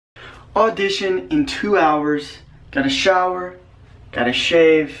audition in 2 hours. Gotta shower, gotta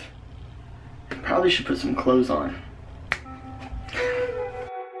shave. Probably should put some clothes on.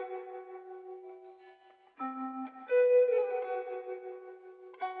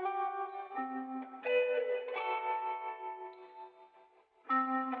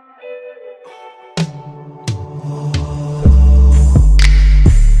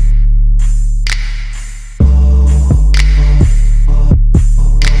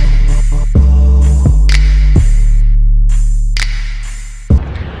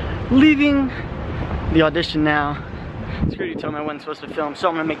 Leaving the audition now. Security told me I wasn't supposed to film, so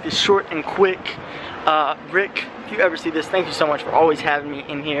I'm gonna make this short and quick. Rick, if you ever see this, thank you so much for always having me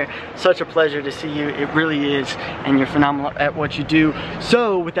in here. Such a pleasure to see you, it really is, and you're phenomenal at what you do.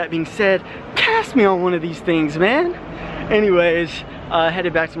 So, with that being said, cast me on one of these things, man. Anyways,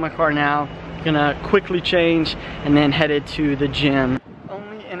 headed back to my car now. Gonna quickly change, and then headed to the gym.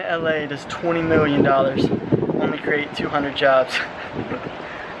 Only in LA does $20 million only create 200 jobs.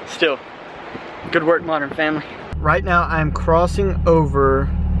 Still, good work, Modern Family. Right now, I'm crossing over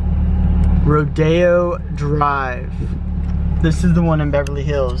Rodéo Drive. This is the one in Beverly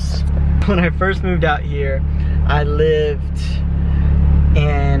Hills. When I first moved out here, I lived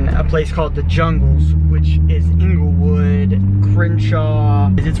in a place called The Jungles, which is Inglewood,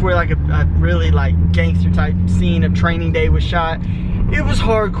 Crenshaw. It's where like a really like gangster type scene of Training Day was shot. It was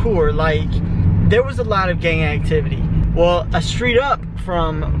hardcore, like there was a lot of gang activity. Well, a street up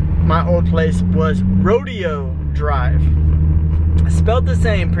from my old place was Rodéo Drive. Spelled the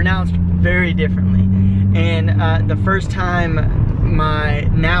same, pronounced very differently. And the first time my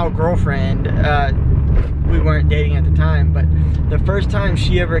now girlfriend, we weren't dating at the time, but the first time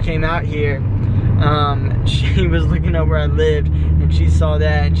she ever came out here, she was looking up where I lived, and she saw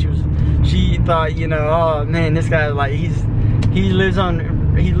that, and she thought, you know, oh man, this guy, like, he lives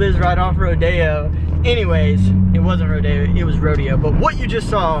right off Rodeo. Anyways, it wasn't Rodeo, it was Rodeo. But what you just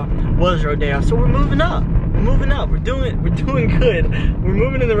saw was Rodeo. So we're moving up. We're moving up. We're doing good. We're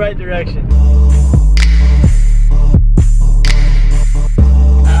moving in the right direction.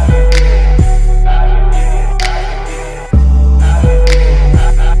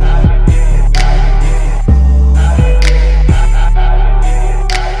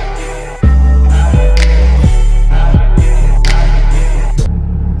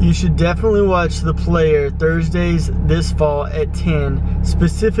 You should definitely watch The Player Thursdays this fall at 10,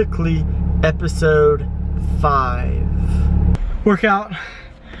 specifically episode 5. Workout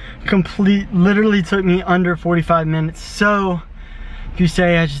complete, literally took me under 45 minutes. So if you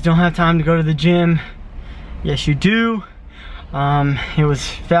say I just don't have time to go to the gym, yes you do. It was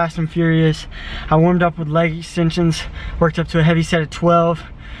fast and furious. I warmed up with leg extensions, worked up to a heavy set of 12.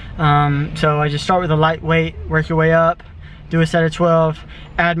 So I just start with a light weight, work your way up, do a set of 12,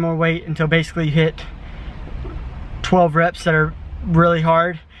 add more weight until basically you hit 12 reps that are really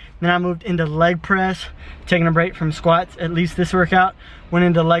hard. Then I moved into leg press, taking a break from squats, at least this workout. Went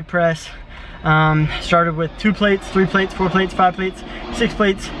into leg press, started with 2 plates, 3 plates, 4 plates, 5 plates, 6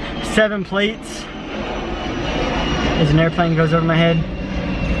 plates, 7 plates. As an airplane goes over my head.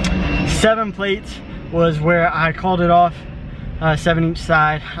 7 plates was where I called it off. 7 each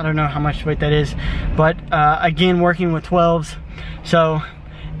side. I don't know how much weight that is, but again, working with 12s. So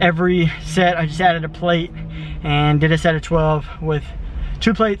every set I just added a plate and did a set of 12 with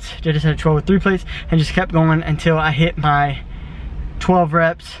 2 plates, did a set of 12 with 3 plates, and just kept going until I hit my 12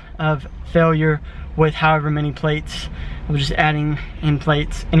 reps of failure with however many plates. I was just adding in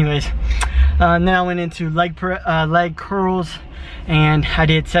plates. Anyways, then I went into leg curls, and I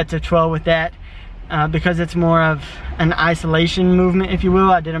did sets of 12 with that. Because it's more of an isolation movement, if you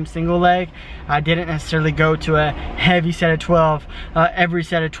will. I did them single leg. I didn't necessarily go to a heavy set of 12. Every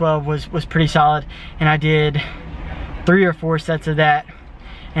set of 12 was pretty solid, and I did 3 or 4 sets of that,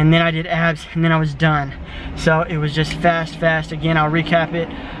 and then I did abs, and then I was done. So it was just fast. Again, I'll recap it.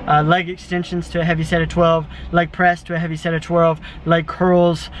 Leg extensions to a heavy set of 12, leg press to a heavy set of 12, leg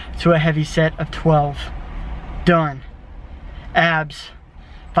curls to a heavy set of 12. Done. Abs,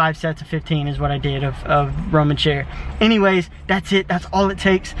 5 sets of 15 is what I did of Roman chair. Anyways, that's it. That's all it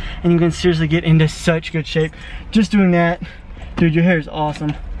takes, and you can seriously get into such good shape just doing that. Dude, your hair is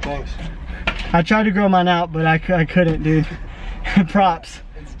awesome. Thanks. I tried to grow mine out, but I couldn't, dude. Props.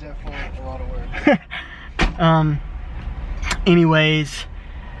 It's definitely a lot of work. Anyways,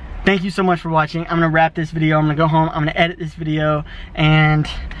 thank you so much for watching. I'm gonna wrap this video. I'm gonna go home. I'm gonna edit this video, and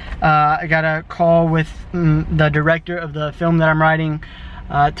I got a call with the director of the film that I'm writing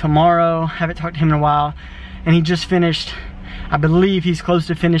tomorrow. Haven't talked to him in a while, and he just finished, I believe he's close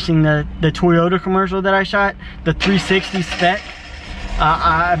to finishing the Toyota commercial that I shot, the 360 spec.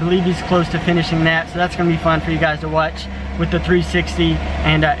 I believe he's close to finishing that, so that's gonna be fun for you guys to watch with the 360,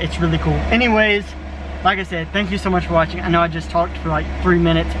 and it's really cool. Anyways, like I said, thank you so much for watching. I know I just talked for like 3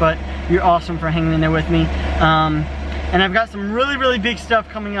 minutes, but you're awesome for hanging in there with me. And I've got some really big stuff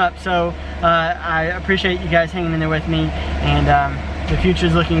coming up, so I appreciate you guys hanging in there with me, and the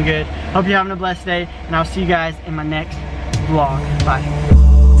future's looking good. Hope you're having a blessed day, and I'll see you guys in my next vlog.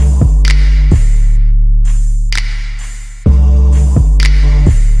 Bye.